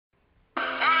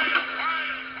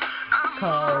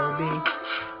Kobe,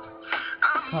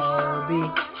 Kobe,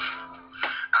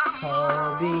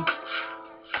 Kobe,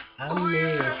 I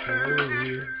miss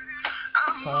you.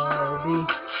 Kobe,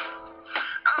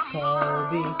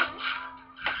 Kobe,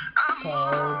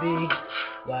 Kobe,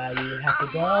 why you have to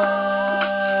go?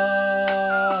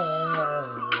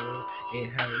 It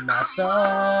hurt my soul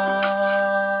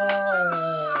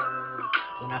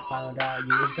when I found out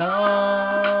you was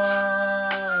gone.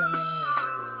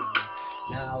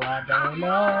 Now I don't know.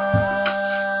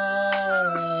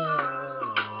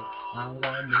 I'm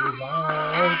gonna move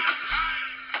on.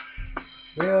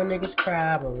 Real niggas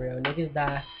cry, but real niggas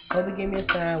die. Hope you give me a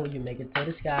sign when you make it to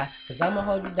the sky. Cause I'ma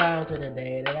hold you down to the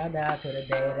day that I die, to the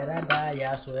day that I die.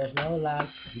 Yeah, I swear it's no lie.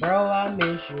 Bro, I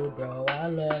miss you, bro, I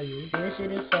love you. This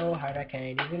shit is so hard I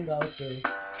can't even go through.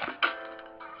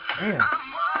 Damn.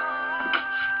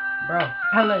 Bro,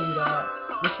 I love you, dog.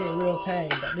 This shit real pain,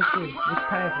 dog. This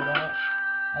painful, dog.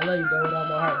 I love you, bro, with all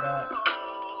my heart, dog.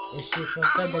 This shit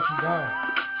fucked up that you gone.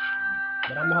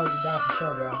 But I'ma hold you down for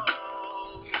sure, bro.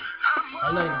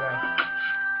 I love you, bro.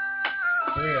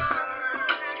 For real.